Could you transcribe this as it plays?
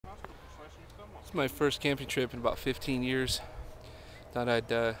It's my first camping trip in about 15 years. Thought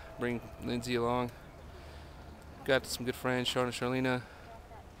I'd bring Lindsay along. Got some good friends, Sean and Charlena.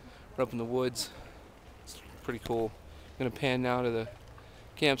 We're up in the woods. It's pretty cool. I'm gonna pan now to the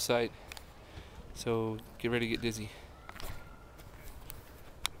campsite, so get ready to get dizzy.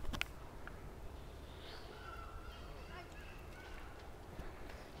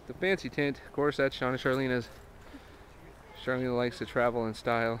 The fancy tent, of course, that's Sean and Charlena's. Charlena likes to travel in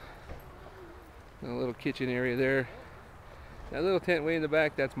style. And a little kitchen area there. That little tent way in the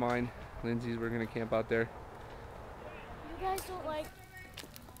back, that's mine. Lindsay's, we're gonna camp out there. You guys don't like...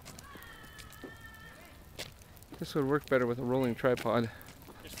 This would work better with a rolling tripod.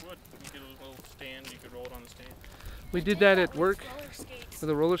 This would. You get a little stand, you could roll it on the stand. We did that at work with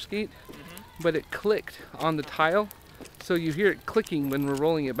a roller skate, but it clicked on the tile, so you hear it clicking when we're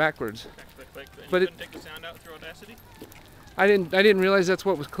rolling it backwards. Click. But you couldn't take the sound out through Audacity? I didn't realize that's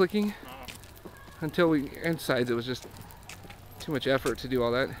what was clicking Oh. until we inside. It was just too much effort to do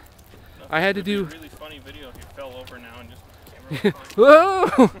all that. I had to do. It'd be a really funny video if you fell over now and just the camera was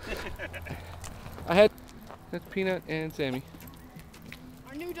Whoa! I had. That's Peanut and Sammy.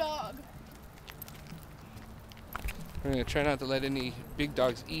 Our new dog. We're gonna try not to let any big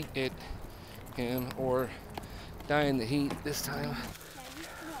dogs eat him, or die in the heat this time.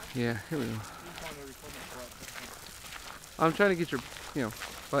 Yeah, here we go. I'm trying to get your,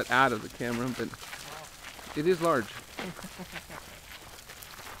 butt out of the camera, but it is large.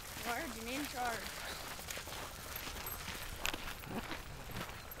 Large and in charge.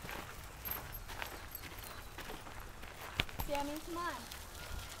 Sammy, come on.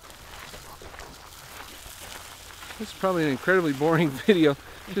 This is probably an incredibly boring video,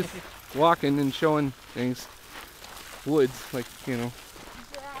 just walking and showing things. Woods,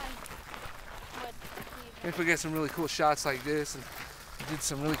 If we get some really cool shots like this, and did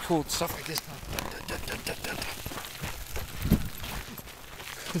some really cool stuff like this.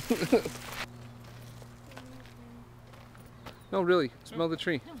 No, really, smell the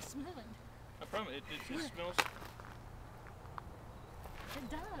tree. No, smell it. I promise, it smells. It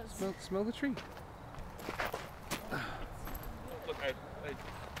does. Smell the tree. Look, I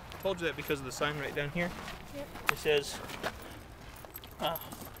told you that because of the sign right down here. Yep. It says,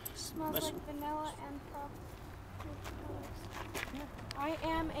 Smells That's- like vanilla and I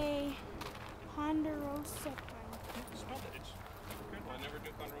am a Ponderosa pine. smell it. It's good. I never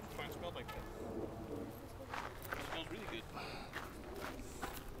knew Ponderosa pine smelled like that. It smells really good.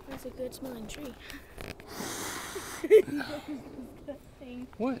 That's a good smelling tree.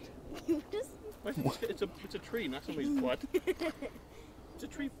 What? It's a tree, not somebody's butt. It's a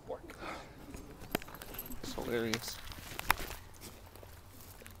tree fork. It's hilarious.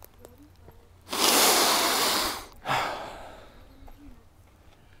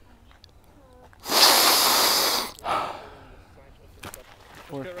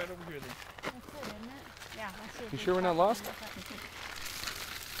 Let's get right over here then. That's it, isn't it? Yeah, I see. You sure we're not lost?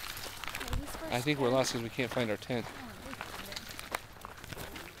 I think we're lost because we can't find our tent.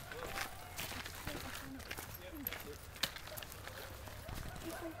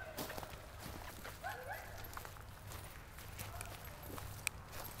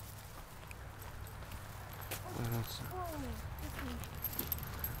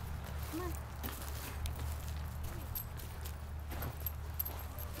 Come on.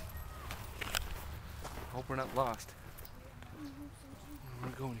 Hope we're not lost. We're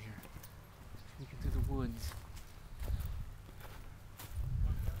going here. Sneaking through the woods.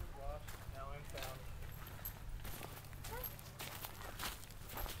 Now I'm found.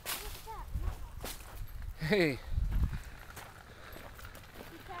 Hey,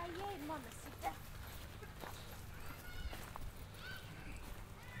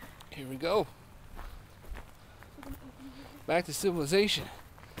 here we go. Back to civilization.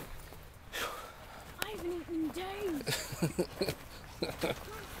 I haven't eaten in days.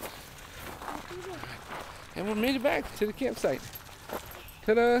 And we made it back to the campsite.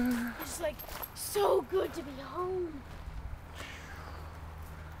 Ta-da! It's like so good to be home.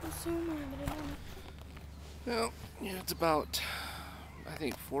 I'm so mad that I don't. Well, yeah, it's about, I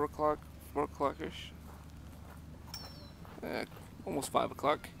think, 4 o'clock-ish. Almost 5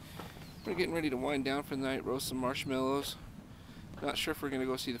 o'clock. We're getting ready to wind down for the night, roast some marshmallows. Not sure if we're going to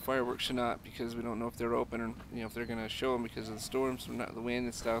go see the fireworks or not, because we don't know if they're open or if they're going to show them because of the storms and the wind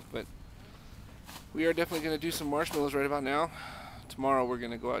and stuff. But we are definitely going to do some marshmallows right about now. Tomorrow we're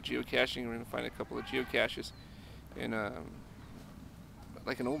going to go out geocaching. We're going to find a couple of geocaches in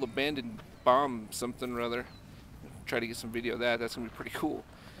like an old abandoned bomb something or other. Try to get some video of that. That's going to be pretty cool.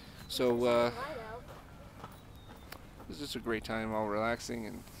 So this is just a great time, all relaxing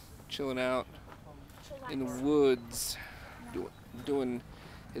and chilling out. in the woods, doing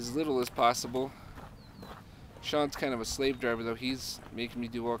as little as possible. Sean's kind of a slave driver though. He's making me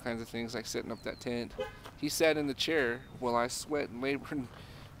do all kinds of things like setting up that tent. He sat in the chair while I sweat and labored.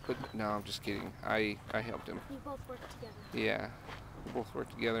 But no, I'm just kidding. I helped him. You both work together. Yeah, we both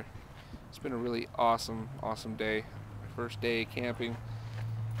worked together. It's been a really awesome day. My first day camping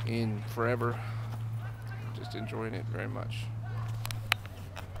in forever. Just enjoying it very much.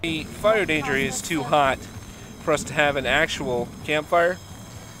 The fire danger is too hot for us to have an actual campfire,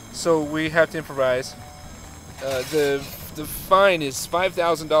 so we have to improvise. The fine is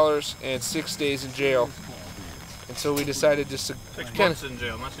 $5,000 and 6 days in jail, and so we decided just to 6 months in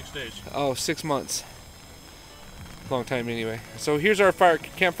jail, not 6 days. Oh, 6 months. Long time anyway. So here's our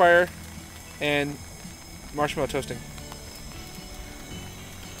campfire and marshmallow toasting.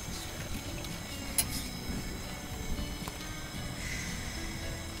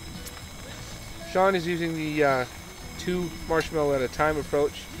 Sean is using the 2 marshmallow at a time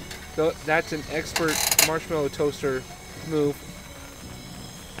approach. That's an expert marshmallow toaster move.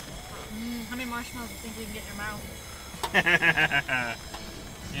 How many marshmallows do you think we can get in your mouth?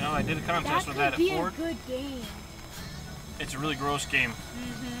 You know, I did a contest with that That could at be a Ford. good game. It's a really gross game.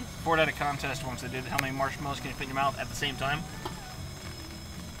 Ford had a contest once. They did how many marshmallows can you fit in your mouth at the same time.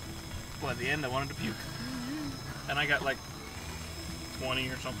 Well, at the end, I wanted to puke. And I got like 20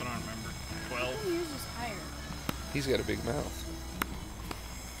 or something, I don't remember. 12. Yours is higher. He's got a big mouth.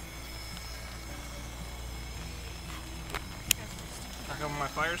 How come my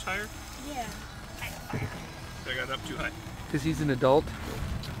fire's higher? Yeah. I got it up too high. Because he's an adult.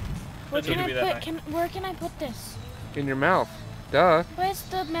 Where Doesn't can need I to be that put? Where can I put this? In your mouth. Duh. Why is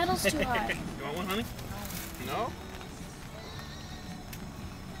the metal's too high? You want one, honey? No?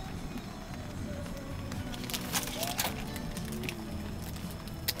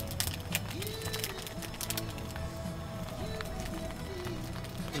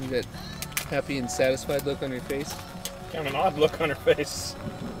 That happy and satisfied look on your face. Kind of an odd look on her face.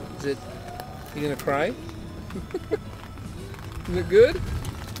 Is it? You gonna cry? Is it good?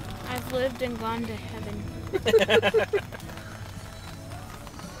 I've lived and gone to heaven. That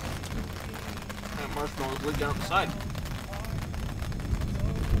marshmallow lived down the side.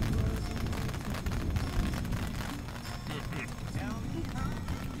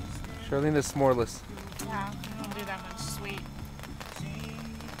 Charlene is s'moreless. Yeah, I don't do that much sweet.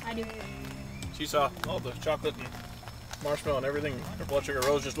 I do. She saw all the chocolate and marshmallow and everything. Her blood sugar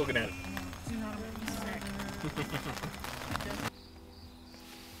rose just looking at it.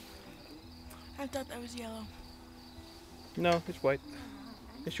 I thought that was yellow. No, it's white.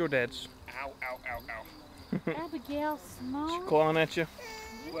 It's your dad's. Ow, ow, ow, ow. Abigail, small. Clawing at you.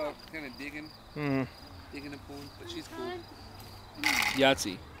 Well, kind of digging Mm. and pulling, but she's cool.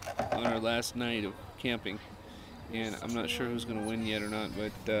 Yahtzee on our last night of camping, and I'm not sure who's going to win yet or not,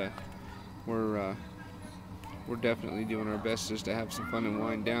 but we're definitely doing our best just to have some fun and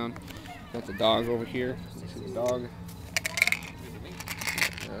wind down. Got the dog over here. You see the dog?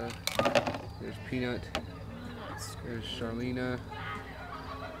 There's Peanut. There's Charlena.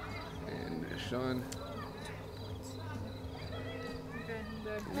 And there's Sean.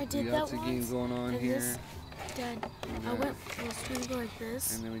 I did that Yahtzee game once. going on and here. this- Dad, I went to go like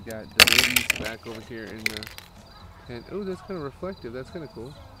this. And then we got the babies back over here in the tent. Oh, that's kind of reflective. That's kind of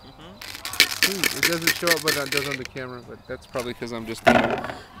cool. It doesn't show up, but it does on the camera. But that's probably because I'm just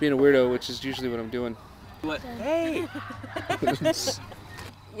being a weirdo, which is usually what I'm doing. What? Hey!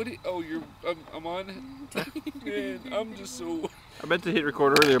 What? I'm on. Man, I'm just so. I meant to hit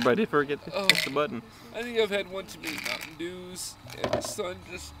record earlier, but I did forget to press the button. I think I've had one too many Mountain Dews, and the sun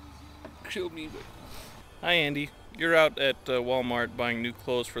just killed me. But Hi, Andy. You're out at Walmart buying new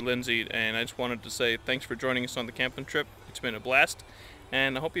clothes for Lindsay, and I just wanted to say thanks for joining us on the camping trip. It's been a blast,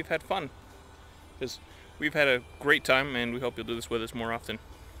 and I hope you've had fun, because we've had a great time, and we hope you'll do this with us more often.